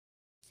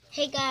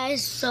Hey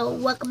guys, so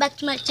welcome back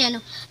to my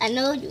channel. I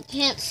know you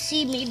can't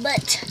see me,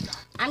 but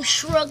I'm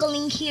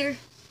struggling here.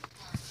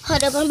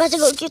 Hold up, I'm about to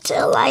go get to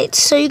the light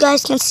so you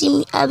guys can see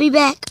me. I'll be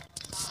back.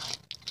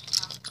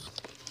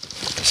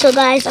 So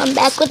guys, I'm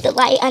back with the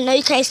light. I know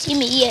you can't see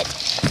me yet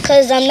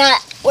because I'm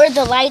not where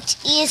the light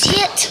is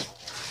yet.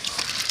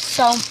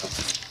 So,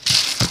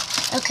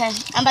 okay,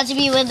 I'm about to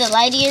be where the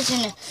light is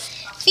in a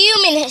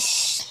few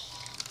minutes.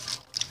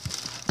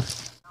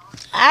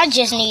 I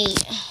just need...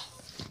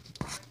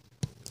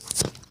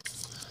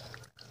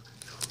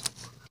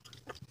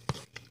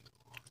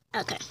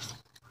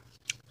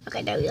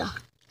 Okay, there we go.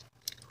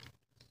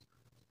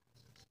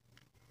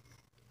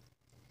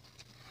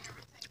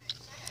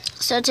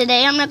 So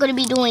today I'm not going to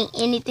be doing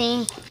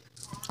anything.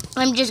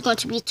 I'm just going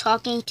to be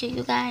talking to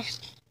you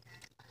guys.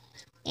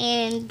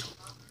 And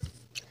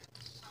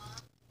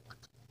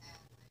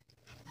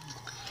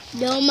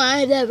don't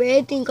mind that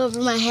red thing over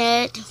my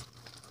head.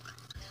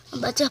 I'm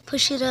about to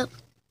push it up.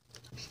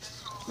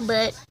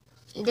 But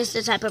this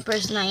is the type of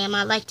person I am.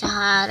 I like to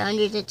hide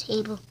under the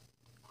table.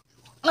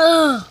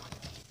 Oh.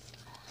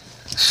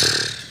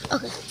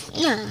 Okay.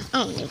 Nah,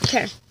 I don't even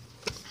care.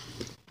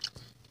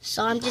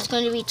 So I'm just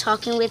going to be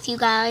talking with you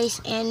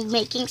guys and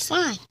making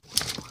slime.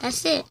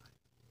 That's it.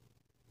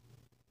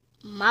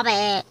 My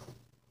bad.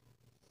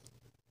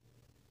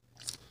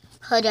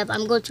 Hold up,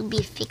 I'm going to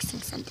be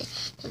fixing something.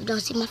 If you don't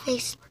see my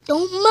face,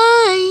 don't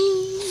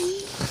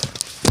mind.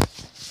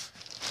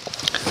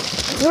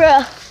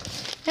 Bruh,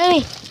 let me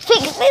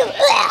fix this.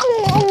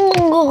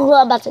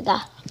 I'm about to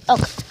die.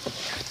 Okay,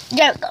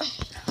 there we go.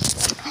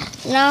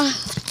 Now,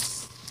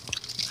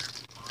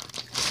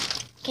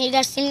 can you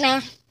guys see me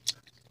now?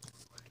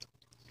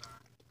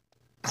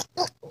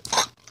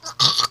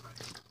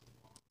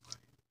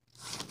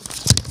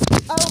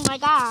 Oh my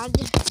god,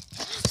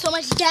 so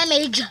much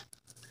damage.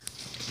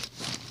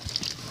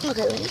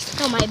 Okay, let me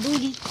sit on my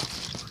booty.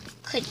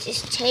 Cut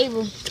this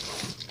table.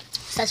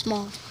 It's that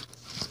small.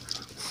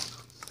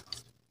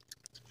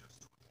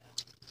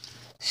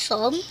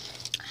 So,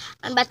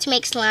 I'm about to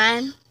make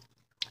slime.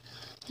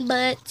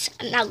 But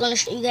I'm not going to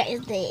show you guys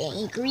the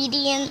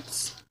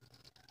ingredients.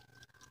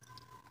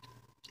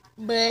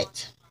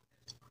 But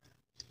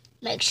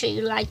make sure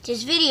you like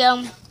this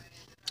video.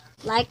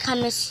 Like,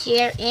 comment,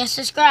 share, and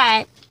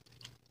subscribe.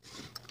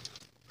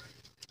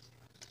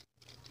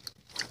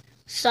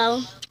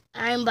 So,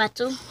 I'm about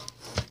to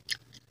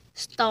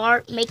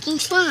start making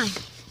slime.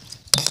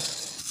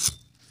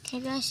 Can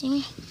you guys see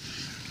me?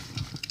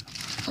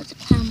 Put the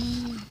camera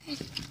on my head.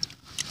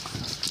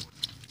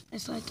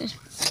 It's like this.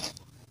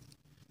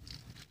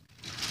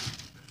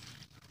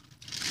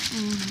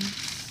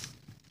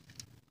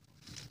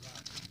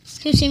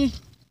 Can you see me?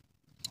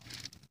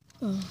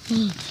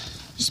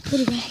 Just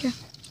put it right here.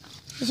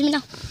 You see me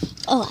now?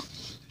 Oh,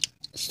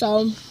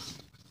 so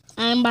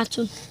I'm about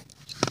to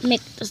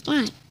make the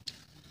slime.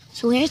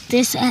 So where's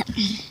this at?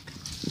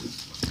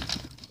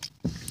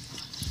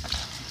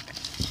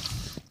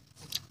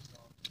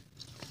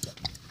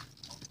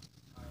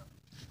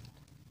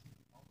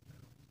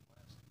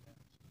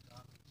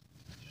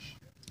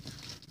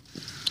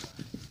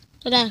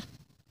 Okay.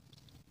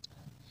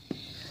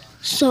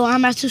 So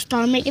I'm about to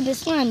start making the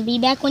slime. Be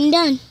back when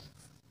done.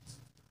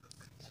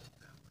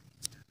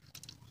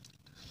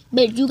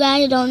 But you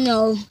guys don't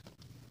know.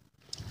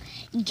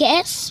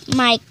 Guess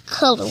my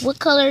color. What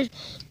color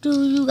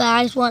do you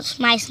guys want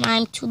my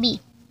slime to be?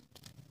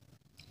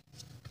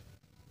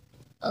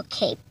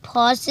 Okay,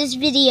 pause this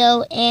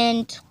video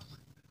and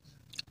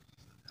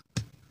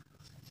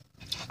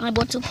I'm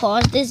going to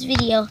pause this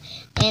video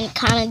and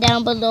comment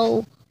down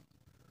below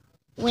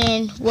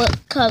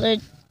what color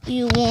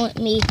you want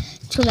me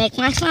to make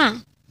my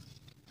slime.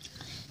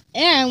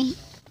 And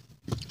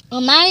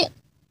I'm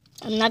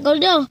not gonna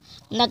know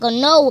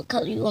what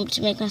color you want me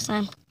to make my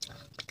slime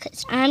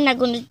because I'm not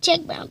gonna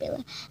check Brown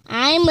Billy.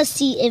 I'm gonna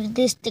see if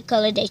this is the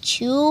color that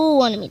you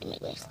wanted me to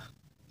make my slime.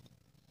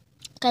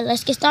 Okay,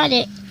 let's get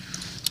started.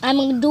 I'm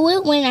gonna do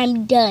it when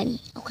I'm done.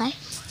 Okay.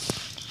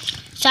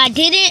 So I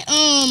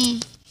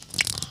didn't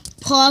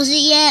pause it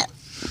yet,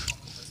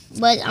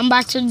 but I'm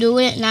about to do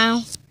it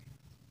now.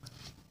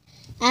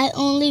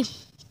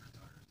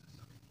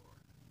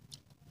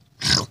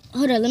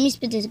 Hold on, let me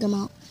spit this gum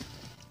out.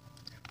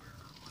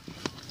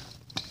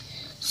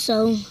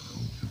 So,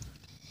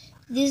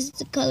 this is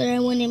the color I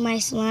wanted my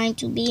slime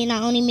to be, and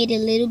I only made a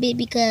little bit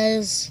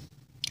because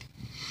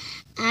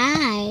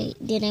I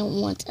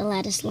didn't want a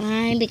lot of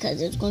slime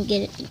because it was going to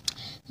get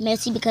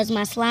messy because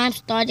my slime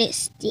started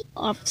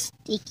off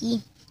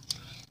sticky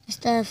and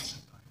stuff.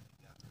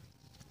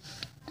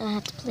 I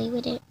have to play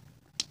with it.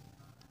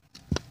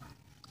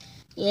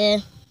 Yeah,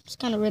 it's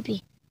kind of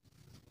rippy.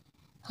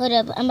 Hold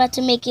up, I'm about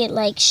to make it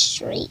like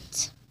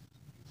straight.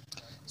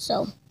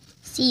 So,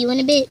 see you in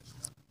a bit.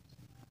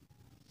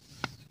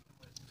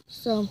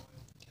 So,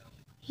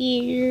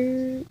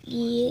 here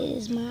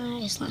is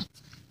my slime.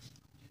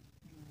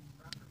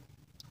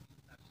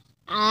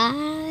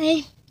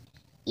 I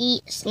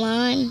eat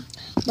slime,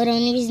 but the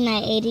only reason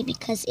I ate it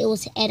because it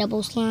was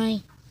edible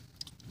slime.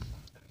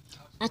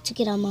 I took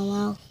it out of my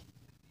mouth.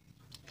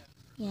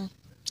 Yeah,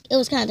 it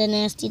was kind of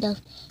nasty though,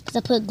 because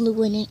I put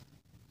glue in it.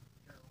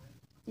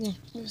 Yeah,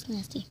 it was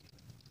nasty.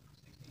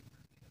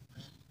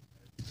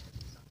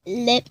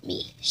 Let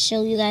me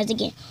show you guys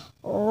again.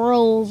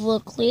 Roll the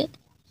clip.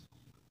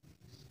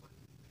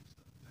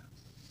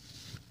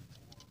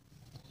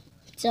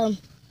 So,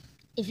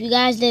 if you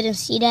guys didn't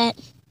see that,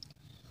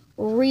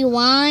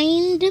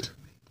 rewind.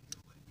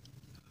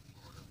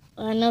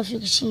 I don't know if you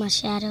can see my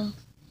shadow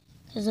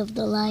because of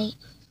the light.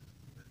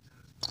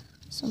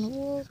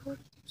 So,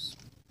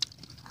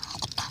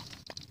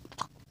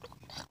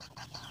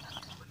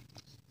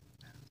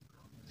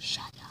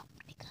 shut up,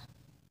 nigga.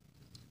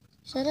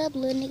 Shut up,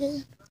 little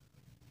nigga.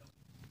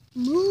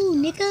 Move,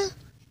 nigga.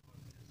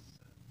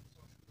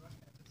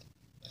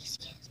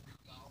 Excuse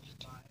my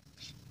language.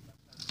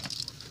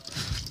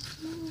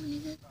 Move,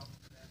 nigga.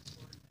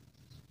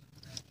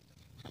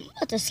 I'm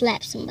about to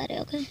slap somebody,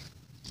 okay?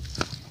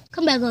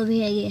 Come back over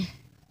here again.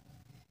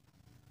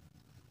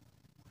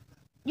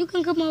 You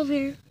can come over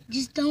here.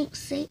 Just don't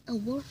say a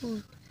word.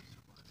 I'm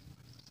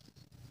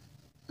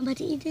about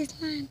to eat this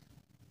slime.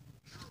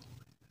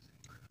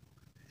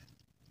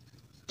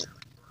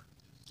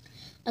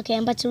 Okay,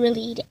 I'm about to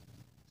really eat it.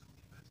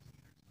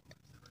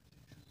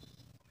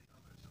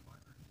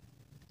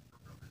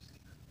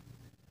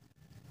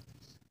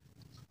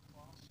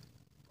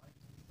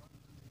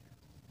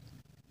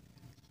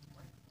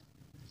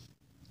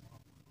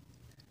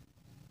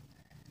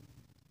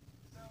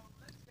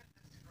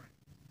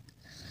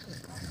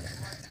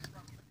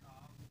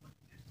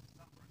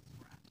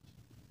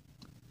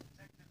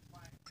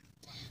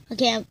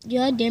 Okay,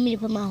 y'all dare me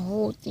to put my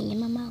whole thing in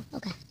my mouth.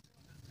 Okay.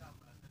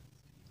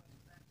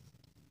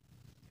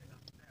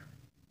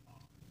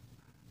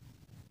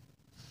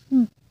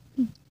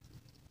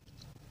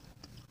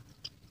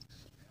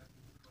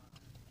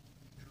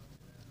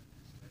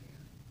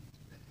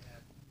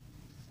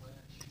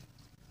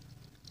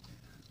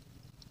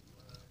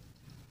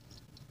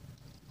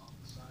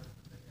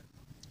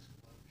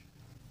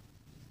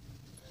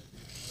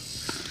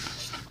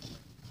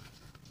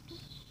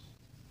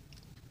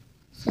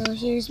 So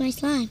here's my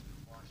slime.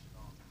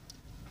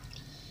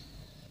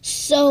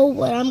 So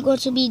what I'm going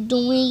to be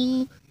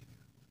doing,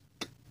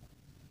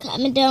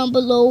 comment down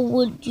below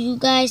what you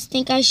guys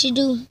think I should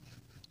do.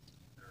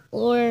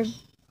 Or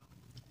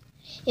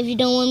if you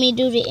don't want me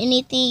to do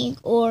anything,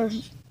 or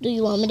do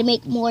you want me to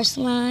make more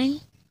slime?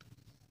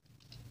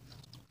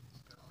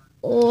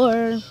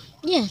 Or,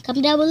 yeah,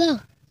 comment down below.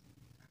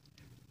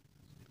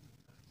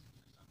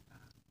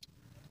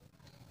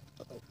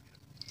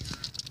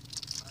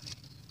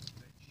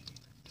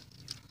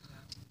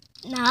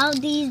 Now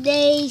these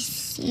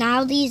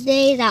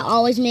days, I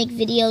always make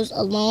videos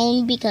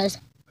alone because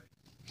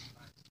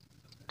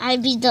I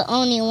be the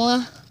only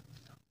one.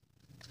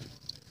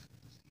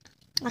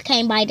 I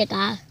can't buy the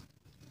guy.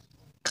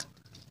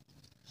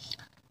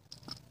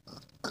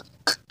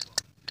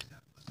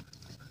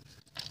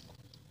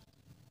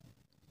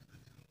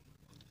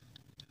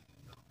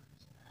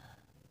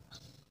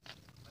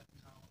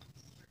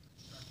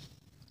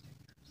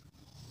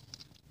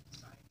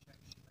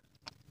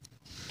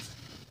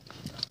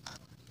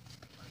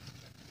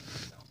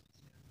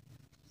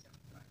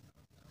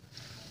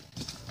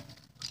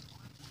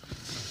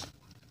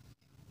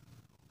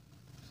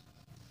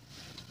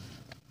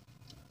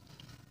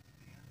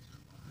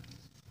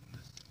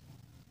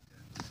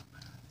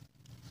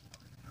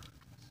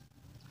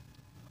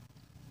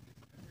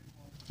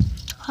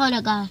 Hold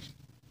on, guys.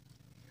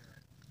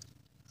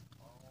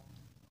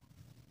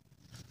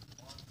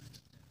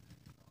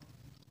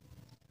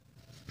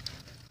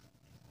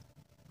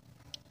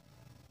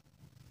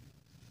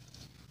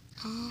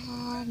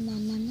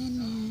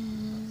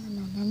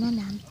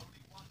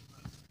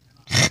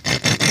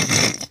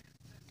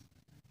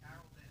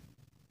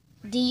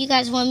 Do you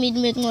guys want me to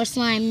make more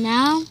slime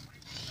now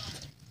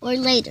or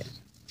later?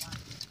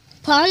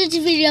 Pause the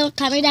video,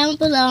 comment down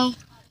below,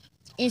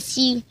 and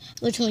see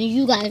which one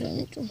you guys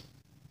want to do.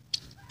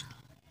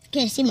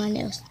 Can't see my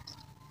nails.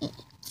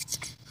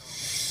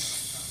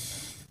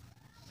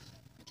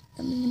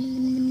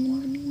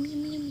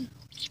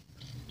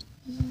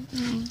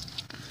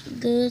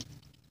 Good.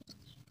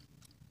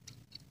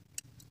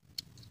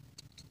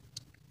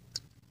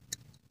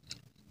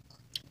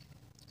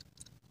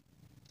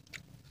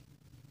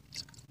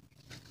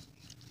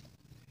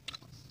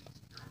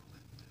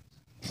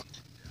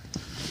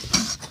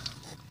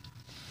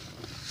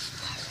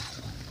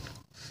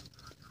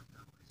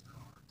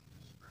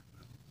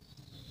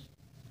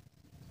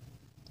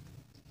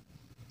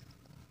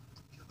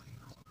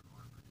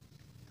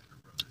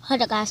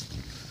 Hold up, guys.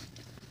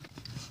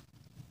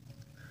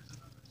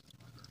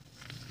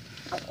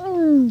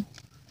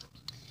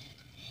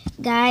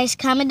 Guys,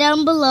 comment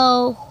down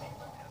below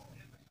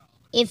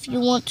if you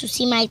want to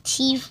see my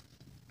teeth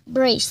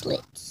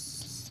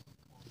bracelets.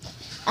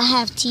 I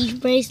have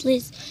teeth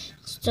bracelets.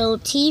 So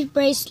teeth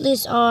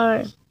bracelets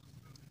are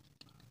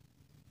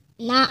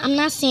I'm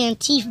not saying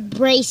teeth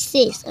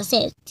braces. I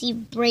said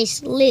teeth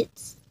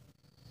bracelets.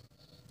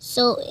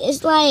 So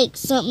it's like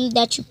something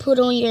that you put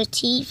on your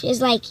teeth.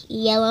 It's like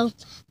yellow,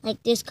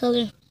 like this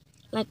color,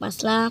 like my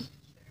slime.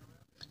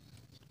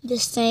 The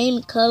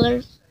same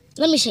color.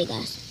 Let me show you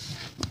guys.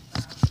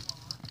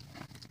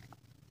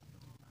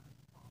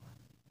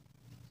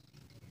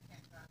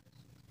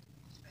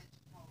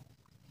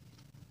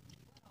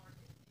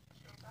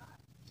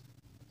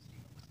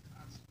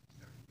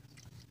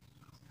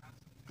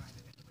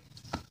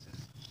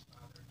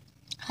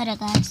 Hold up,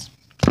 guys.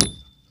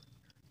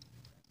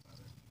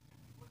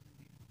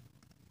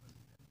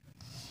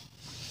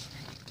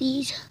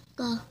 These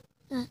go.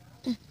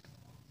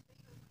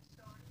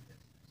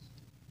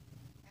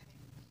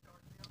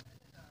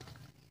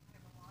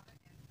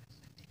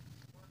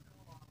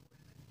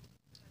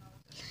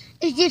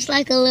 It's just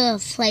like a little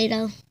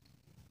Play-Doh.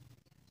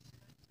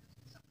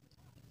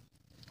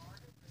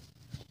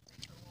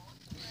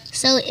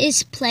 So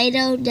it's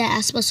Play-Doh that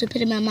I'm supposed to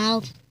put in my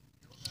mouth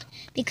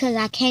because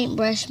I can't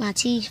brush my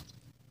teeth.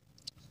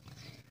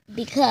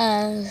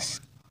 Because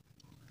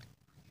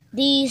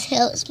these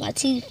helps my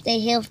teeth stay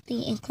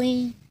healthy and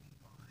clean.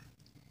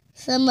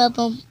 Some of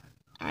them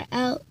are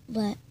out,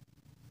 but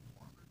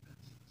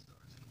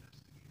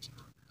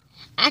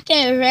I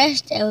can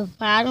brush the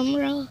bottom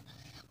row,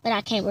 but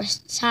I can't brush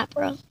the top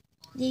row.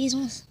 These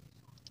ones.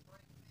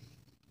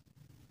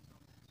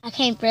 I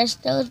can't brush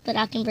those, but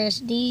I can brush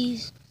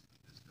these.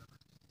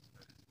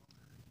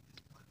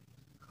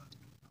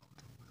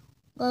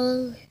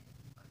 Oh,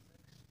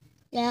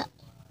 yeah.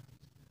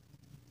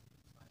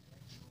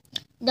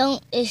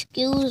 Don't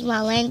excuse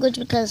my language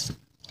because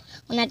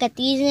when I got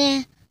these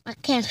in, I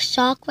can't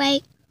talk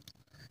right.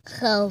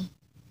 So,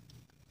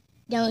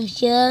 don't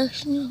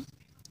judge me.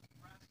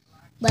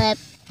 But,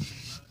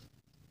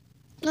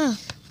 now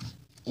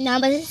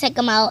I'm going to take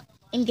them out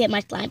and get my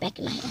slime back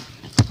in my hand.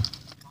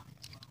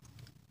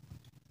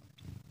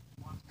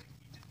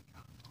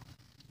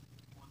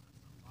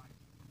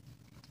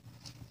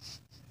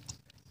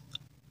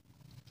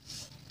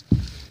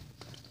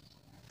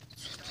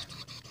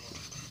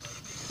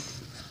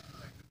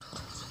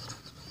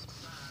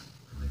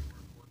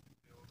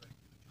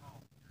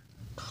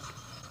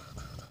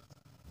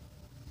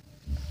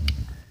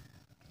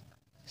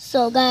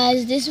 So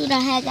guys, this is what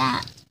I had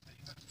got.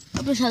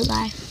 I'm gonna show you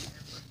guys.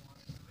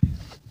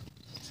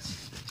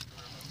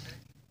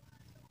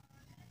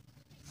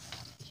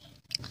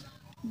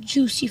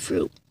 Juicy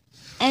fruit.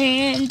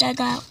 And I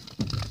got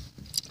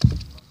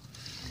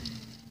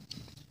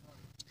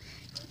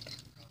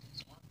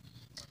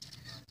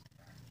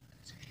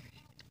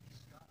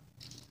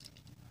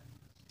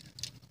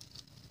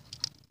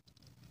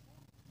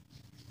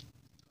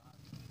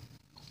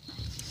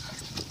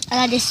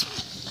this.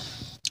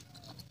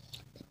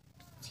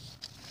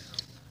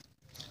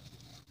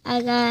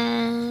 I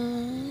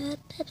got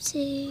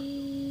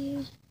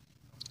Pepsi.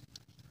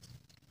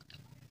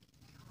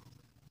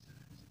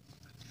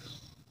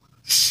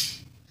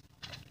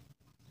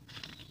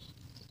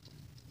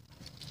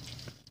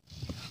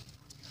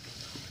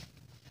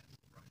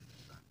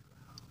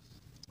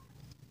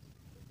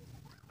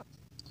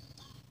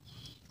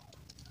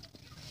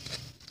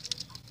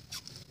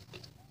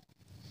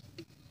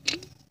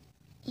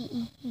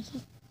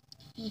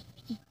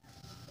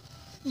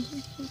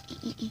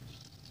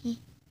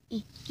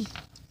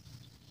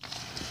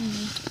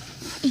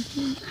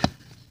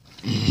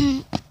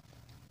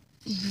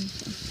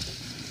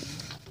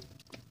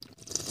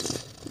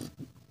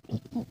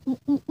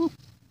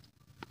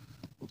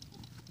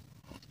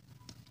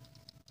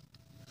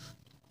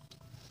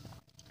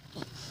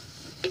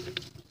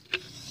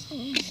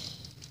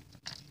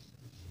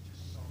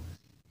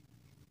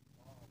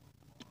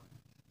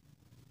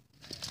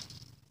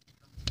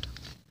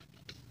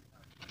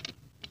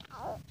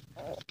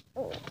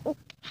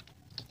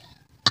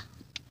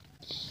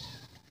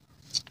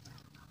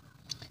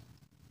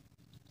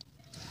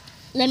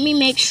 Let me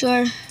make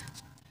sure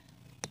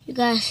you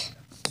guys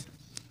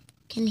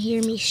can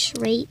hear me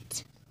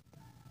straight.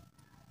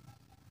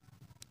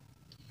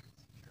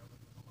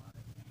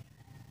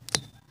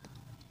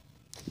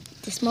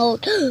 This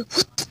mode.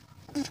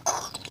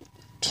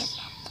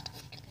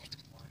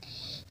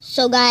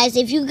 So guys,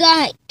 if you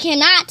guys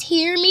cannot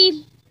hear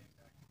me,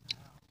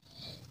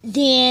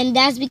 then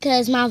that's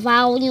because my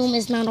volume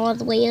is not all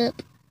the way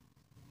up.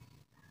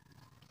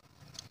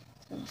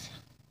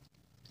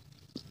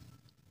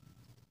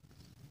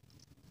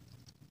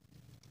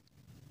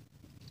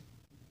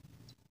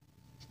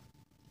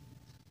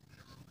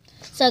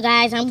 So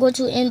guys, I'm going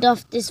to end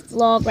off this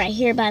vlog right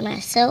here by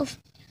myself.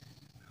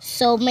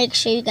 So make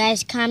sure you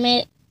guys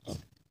comment,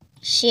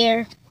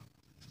 share,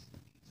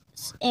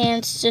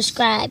 and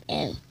subscribe.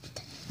 And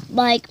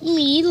like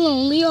me,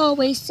 Lonely,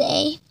 always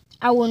say,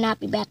 I will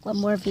not be back with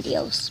more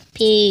videos.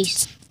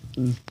 Peace.